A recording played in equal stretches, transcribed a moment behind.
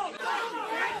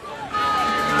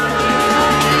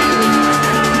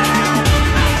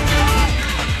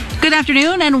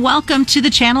afternoon and welcome to the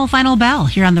Channel Final Bell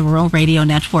here on the Rural Radio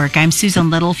Network. I'm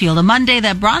Susan Littlefield. A Monday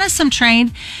that brought us some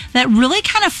trade that really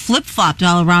kind of flip-flopped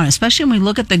all around, especially when we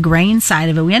look at the grain side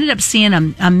of it. We ended up seeing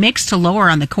a mix to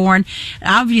lower on the corn,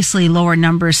 obviously lower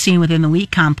numbers seen within the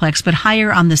wheat complex, but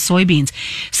higher on the soybeans.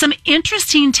 Some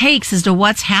interesting takes as to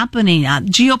what's happening.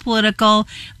 Geopolitical,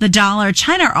 the dollar,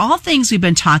 China are all things we've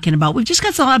been talking about. We've just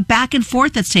got a lot of back and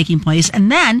forth that's taking place.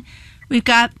 And then we've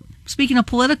got, speaking of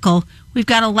political, we've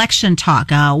got election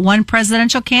talk. One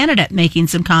presidential candidate making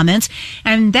some comments,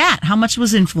 and that, how much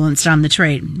was influenced on the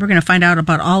trade. We're going to find out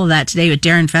about all of that today with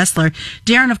Darin Fessler.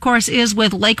 Darin, of course, is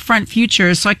with Lakefront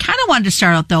Futures. So I kind of wanted to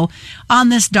start out, though, on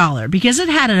this dollar, because it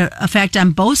had an effect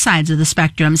on both sides of the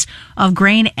spectrums of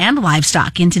grain and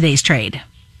livestock in today's trade.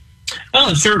 Well,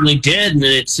 it certainly did, and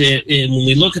when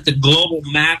we look at the global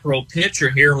macro picture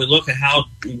here, we look at how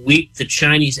weak the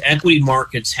Chinese equity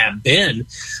markets have been,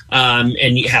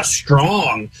 and how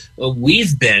strong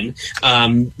we've been.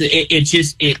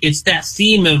 It's that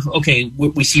theme of, okay,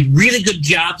 we see really good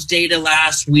jobs data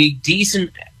last week,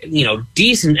 decent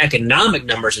economic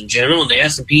numbers in general, and the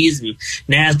S&Ps and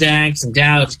NASDAQs and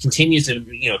Dow continues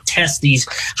to, test these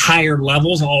higher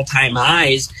levels, all-time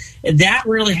highs. And that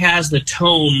really has the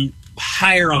tone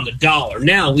higher on the dollar.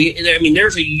 Now,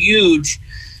 there's a huge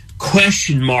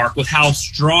question mark with how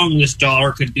strong this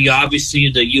dollar could be. Obviously,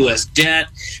 the U.S. debt,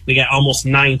 we got almost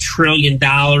 $9 trillion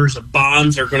of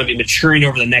bonds that are going to be maturing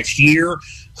over the next year.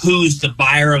 Who's the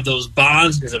buyer of those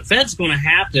bonds? Because the Fed's going to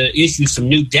have to issue some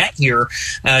new debt here,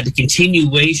 the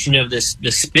continuation of the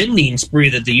spending spree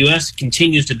that the U.S.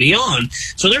 continues to be on.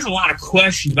 So there's a lot of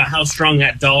questions about how strong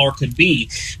that dollar could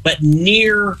be. But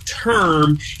near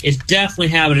term, it's definitely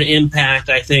having an impact,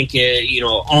 I think,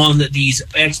 on these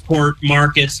export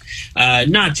markets,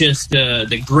 not just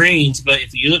the grains, but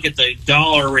if you look at the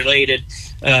dollar-related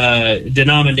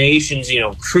denominations,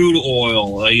 crude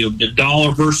oil, the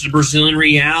dollar versus Brazilian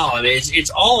real. It's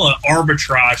all an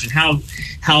arbitrage, and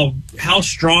how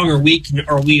strong or weak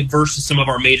are we versus some of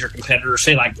our major competitors,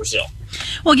 say like Brazil.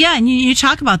 Well, yeah, and you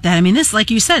talk about that. This,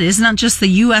 like you said, is not just the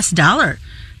U.S. dollar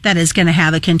that is going to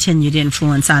have a continued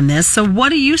influence on this. So what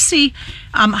do you see?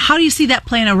 How do you see that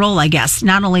playing a role, I guess,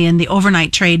 not only in the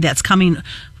overnight trade that's coming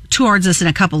towards us in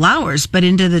a couple hours, but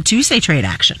into the Tuesday trade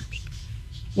action?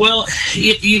 Well,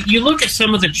 you look at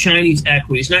some of the Chinese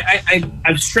equities, and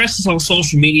I've stressed this on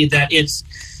social media that it's,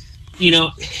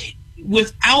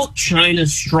 without China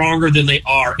stronger than they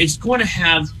are, it's going to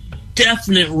have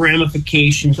definite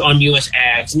ramifications on U.S.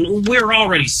 ags, and we're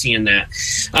already seeing that.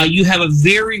 You have a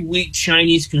very weak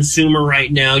Chinese consumer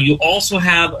right now. You also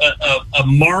have a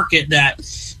market that,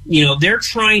 they're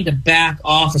trying to back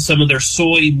off of some of their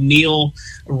soy meal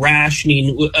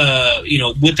rationing,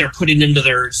 what they're putting into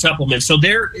their supplements. So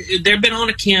they've been on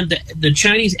the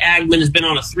Chinese agman has been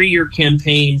on a 3-year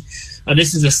campaign.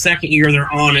 This is the second year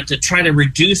they're on it to try to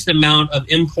reduce the amount of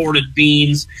imported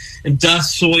beans and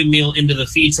thus soy meal into the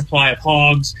feed supply of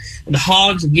hogs. And the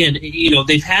hogs, again,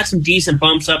 they've had some decent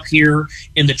bumps up here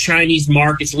in the Chinese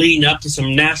markets leading up to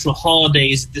some national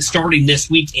holidays starting this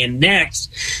week and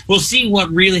next. We'll see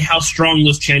how strong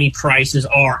those Chinese prices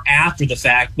are after the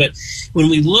fact. But when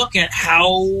we look at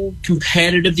how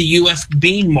competitive the U.S.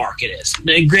 bean market is,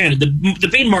 and granted, the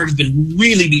bean market has been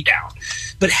really beat down,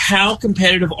 but how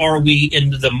competitive are we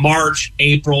in the March,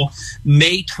 April,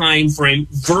 May timeframe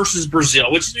versus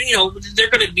Brazil, which, they're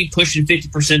going to be pushing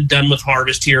 50% done with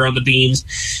harvest here on the beans.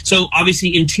 So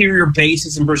obviously interior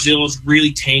basis in Brazil is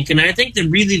really tanking. And I think that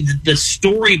really the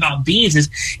story about beans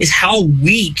is how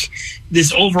weak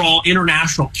this overall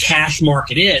international cash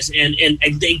market is. And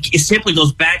I think it simply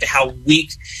goes back to how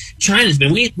weak China's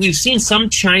been. We've seen some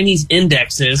Chinese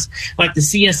indexes, like the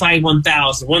CSI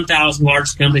 1,000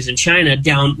 largest companies in China,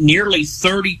 down nearly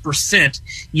 30%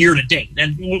 year to date.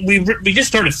 And we just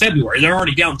started February. They're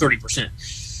already down 30%.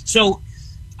 So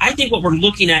I think what we're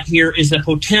looking at here is the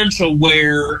potential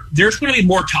where there's going to be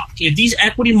more talk. If these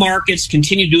equity markets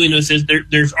continue doing this,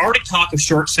 there's already talk of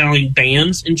short selling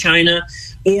bans in China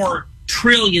or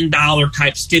trillion-dollar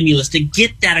type stimulus to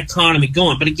get that economy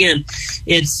going. But again,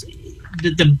 it's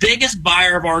the biggest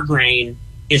buyer of our grain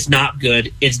is not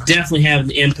good. It's definitely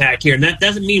having an impact here. And that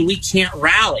doesn't mean we can't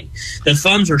rally. The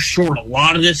funds are short a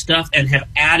lot of this stuff and have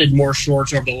added more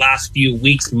shorts over the last few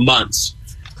weeks, months.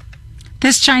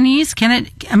 This Chinese,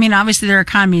 obviously their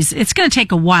economies, it's going to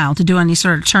take a while to do any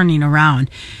sort of turning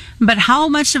around. But how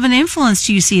much of an influence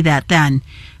do you see that then?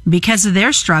 Because of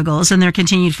their struggles and their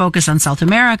continued focus on South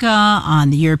America, on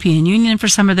the European Union for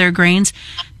some of their grains,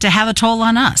 to have a toll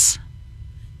on us?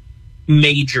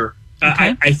 Major.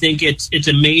 Okay. I think it's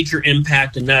a major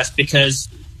impact on us because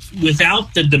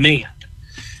without the demand,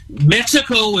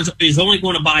 Mexico is only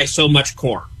going to buy so much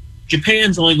corn.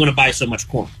 Japan's only going to buy so much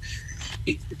corn.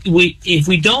 If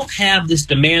we don't have this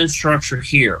demand structure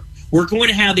here, we're going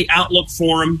to have the Outlook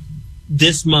Forum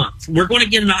this month. We're going to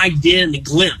get an idea and a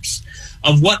glimpse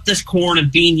of what this corn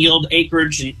and bean yield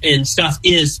acreage and stuff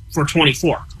is for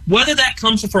 24. Whether that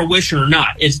comes to fruition or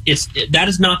not, that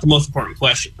is not the most important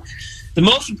question. The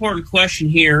most important question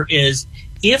here is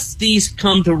if these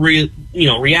come to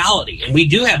reality, and we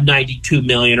do have 92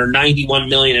 million or 91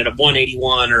 million at a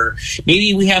 181, or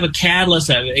maybe we have a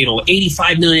catalyst of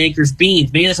 85 million acres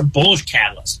beans. Maybe that's a bullish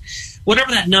catalyst.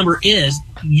 Whatever that number is,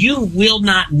 you will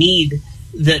not need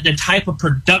the type of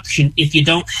production if you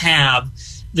don't have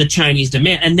the Chinese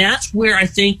demand. And that's where I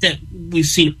think that we've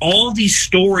seen all these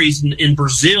stories in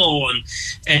Brazil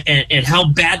and how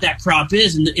bad that crop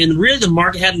is. And really the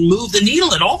market hadn't moved the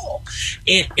needle at all.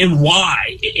 And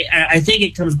why? I think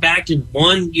it comes back to,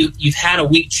 one, you've had a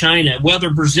weak China. Whether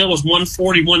Brazil was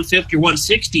 140, 150, or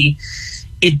 160,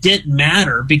 it didn't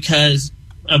matter because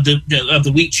of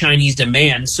the weak Chinese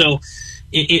demand. So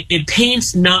it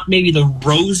paints not maybe the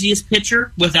rosiest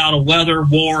picture without a weather,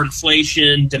 war,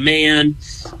 inflation, demand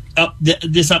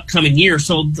this upcoming year.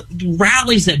 So the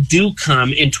rallies that do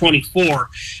come in 24,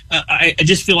 I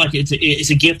just feel like it's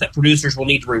a gift that producers will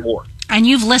need to reward. And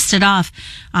you've listed off,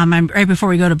 right before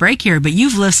we go to break here, but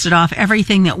you've listed off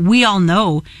everything that we all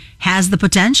know has the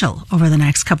potential over the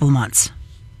next couple of months.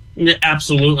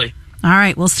 Absolutely. All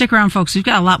right. Well, stick around, folks. We've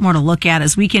got a lot more to look at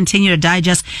as we continue to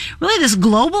digest really this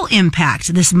global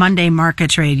impact, this Monday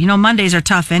market trade. Mondays are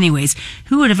tough anyways.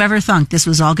 Who would have ever thunk this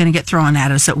was all going to get thrown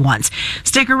at us at once?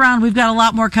 Stick around. We've got a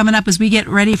lot more coming up as we get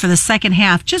ready for the second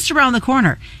half just around the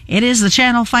corner. It is the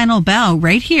Channel Final Bell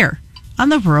right here on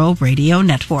the Rural Radio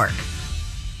Network.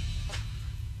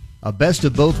 A best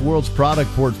of both worlds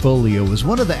product portfolio is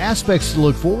one of the aspects to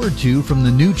look forward to from the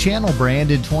new Channel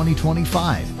brand in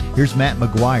 2025. Here's Matt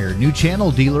McGuire, new Channel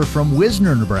dealer from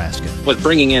Wisner, Nebraska. With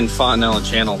bringing in Fontenelle and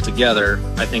Channel together,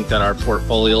 I think that our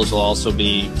portfolios will also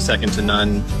be second to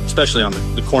none, especially on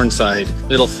the corn side.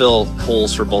 It'll fill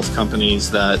holes for both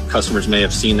companies that customers may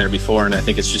have seen there before, and I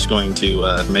think it's just going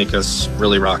to make us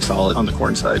really rock solid on the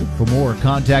corn side. For more,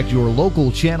 contact your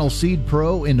local Channel Seed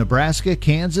Pro in Nebraska,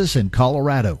 Kansas, and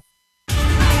Colorado.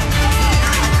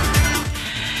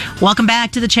 Welcome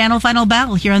back to the Channel Final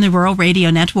Bell here on the Rural Radio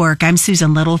Network. I'm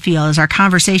Susan Littlefield as our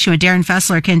conversation with Darin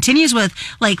Fessler continues with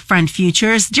Lakefront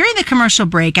Futures. During the commercial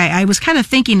break, I was kind of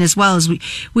thinking as well as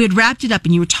we had wrapped it up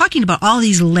and you were talking about all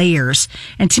these layers.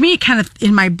 And to me, kind of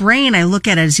in my brain, I look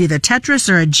at it as either Tetris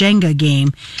or a Jenga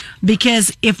game.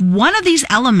 Because if one of these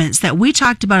elements that we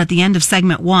talked about at the end of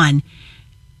segment 1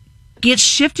 gets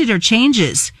shifted or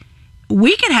changes,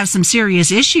 we could have some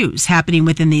serious issues happening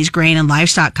within these grain and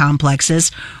livestock complexes,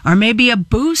 or maybe a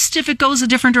boost if it goes a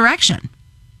different direction.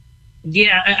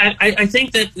 Yeah, I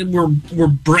think that we're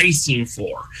bracing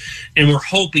for, and we're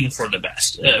hoping for the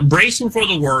best. Bracing for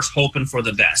the worst, hoping for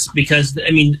the best. Because,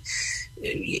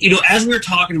 as we were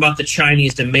talking about the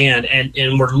Chinese demand,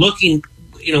 and we're looking,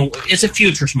 it's a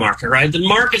futures market, right? The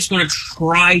market's going to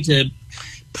try to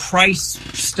price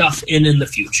stuff in the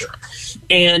future.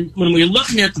 And when we're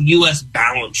looking at the U.S.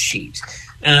 balance sheet,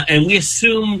 and we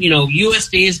assume,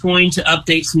 USDA is going to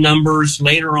update some numbers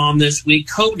later on this week,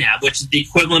 CONAB, which is the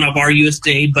equivalent of our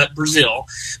USDA, but Brazil,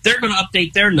 they're going to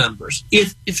update their numbers.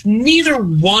 If neither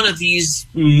one of these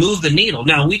move the needle,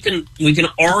 now we can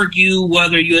argue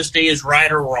whether USDA is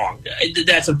right or wrong.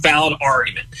 That's a valid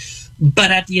argument.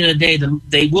 But at the end of the day,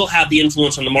 they will have the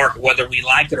influence on the market, whether we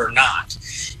like it or not.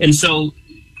 And so,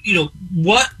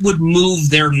 what would move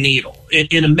their needle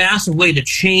in a massive way to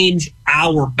change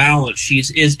our balance sheets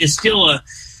is still a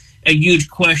huge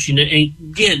question. And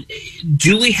again,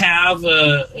 do we have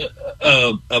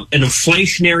an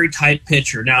inflationary type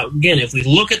picture? Now, again, if we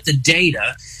look at the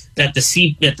data that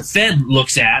the Fed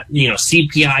looks at,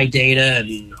 CPI data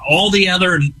and all the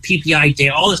other PPI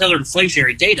data, all this other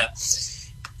inflationary data,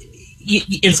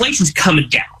 inflation's coming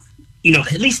down.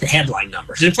 At least the headline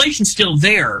numbers. Inflation's still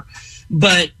there.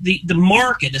 But the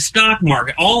market, the stock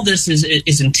market, all this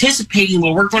is anticipating,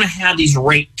 we're going to have these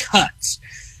rate cuts.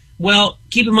 Well,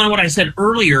 keep in mind what I said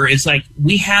earlier is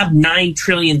we have $9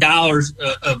 trillion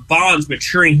of bonds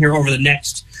maturing here over the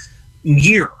next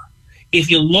year.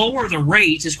 If you lower the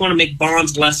rates, it's going to make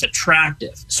bonds less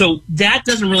attractive. So that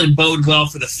doesn't really bode well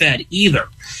for the Fed either.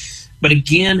 But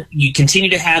again, you continue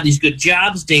to have these good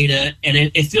jobs data, and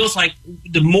it feels like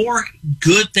the more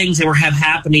good things that have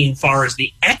happening as far as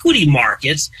the equity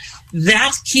markets,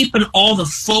 that's keeping all the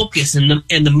focus and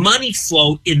the money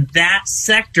flow in that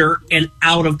sector and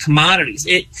out of commodities.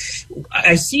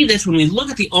 I see this when we look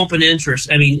at the open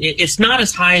interest. I mean, it's not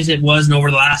as high as it was over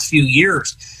the last few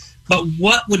years. But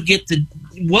what would get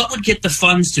the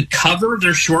funds to cover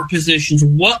their short positions?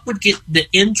 What would get the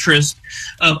interest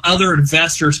of other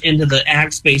investors into the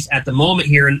ag space at the moment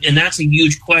here? And that's a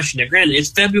huge question. Now, granted,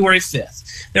 it's February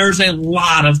 5th. There's a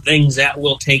lot of things that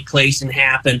will take place and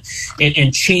happen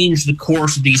and change the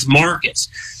course of these markets.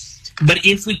 But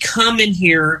if we come in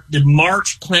here, the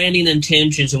March planting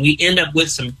intentions, and we end up with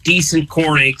some decent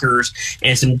corn acres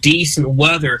and some decent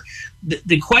weather,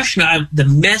 the question the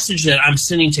message that I'm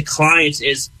sending to clients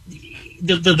is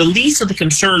the least of the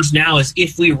concerns now is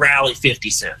if we rally 50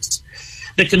 cents.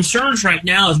 The concerns right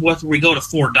now is whether we go to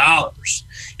 $4.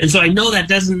 And so I know that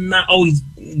doesn't not always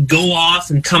go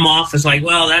off and come off as like,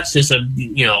 well, that's just a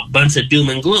bunch of doom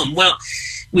and gloom. Well,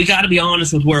 we got to be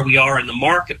honest with where we are in the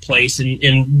marketplace,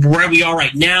 and where we are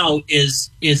right now is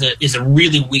a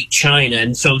really weak China.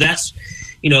 And so that's,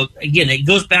 again, it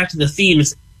goes back to the theme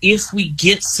is if we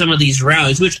get some of these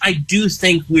rallies, which I do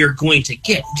think we're going to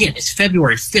get. Again, it's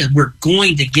February 5th. We're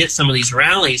going to get some of these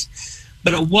rallies.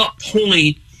 But at what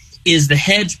point is the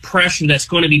hedge pressure that's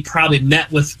going to be probably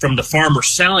met with from the farmer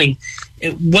selling,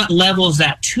 what level is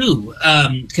that to?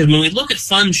 Because when we look at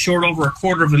funds short over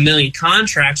 250,000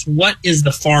 contracts, what is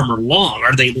the farmer long?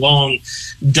 Are they long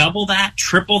double that,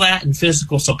 triple that in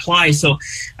physical supply? So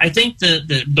I think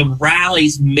the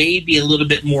rallies may be a little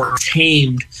bit more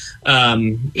tamed,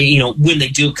 when they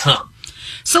do come.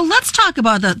 So let's talk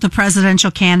about the presidential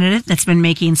candidate that's been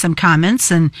making some comments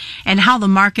and how the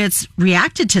markets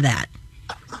reacted to that.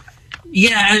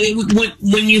 Yeah, I mean,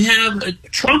 when you have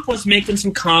Trump was making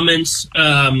some comments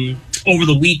over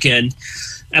the weekend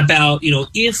about,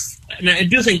 and I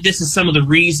do think this is some of the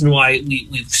reason why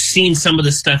we've seen some of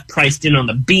the stuff priced in on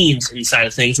the beans inside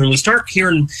of things. When we start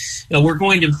hearing, we're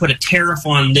going to put a tariff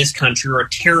on this country or a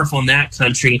tariff on that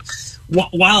country,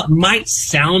 while it might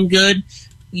sound good,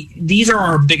 these are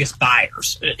our biggest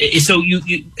buyers. So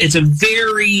it's a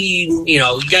very, you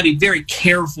got to be very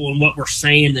careful in what we're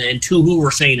saying and to who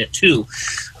we're saying it to.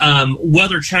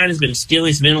 Whether China's been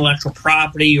stealing some intellectual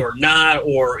property or not,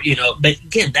 but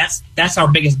again, that's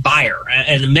our biggest buyer.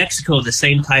 And in Mexico, the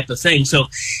same type of thing. So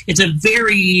it's a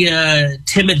very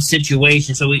timid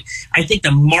situation. So I think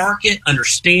the market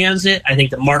understands it. I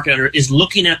think the market is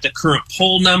looking at the current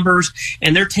poll numbers,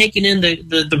 and they're taking in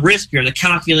the risk here, the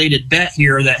calculated bet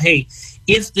here that, hey,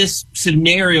 if this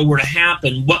scenario were to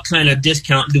happen, what kind of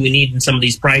discount do we need in some of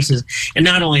these prices? And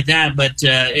not only that, but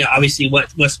obviously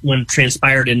what's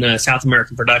transpired in South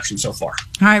American production so far.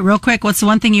 All right, real quick, what's the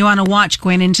one thing you want to watch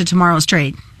going into tomorrow's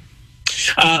trade?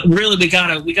 Really, we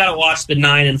gotta watch the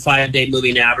 9 and 5 day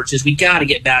moving averages. We got to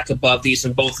get back above these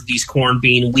in both of these corn,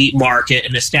 bean, wheat market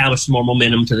and establish some more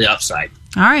momentum to the upside.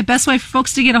 All right, best way for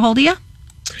folks to get a hold of you?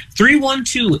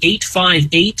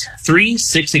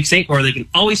 312-858-3668, or they can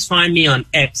always find me on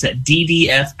X at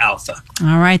DDF Alpha.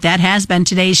 All right, that has been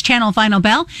today's Channel Final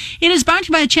Bell. It is brought to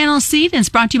you by Channel Seed, and it's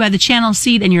brought to you by the Channel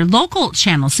Seed and your local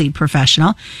Channel Seed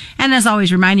professional. And as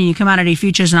always, reminding you, commodity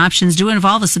futures and options do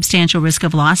involve a substantial risk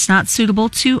of loss, not suitable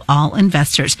to all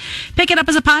investors. Pick it up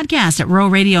as a podcast at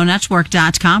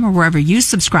ruralradionetwork.com or wherever you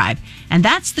subscribe. And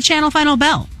that's the Channel Final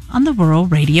Bell on the Rural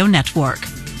Radio Network.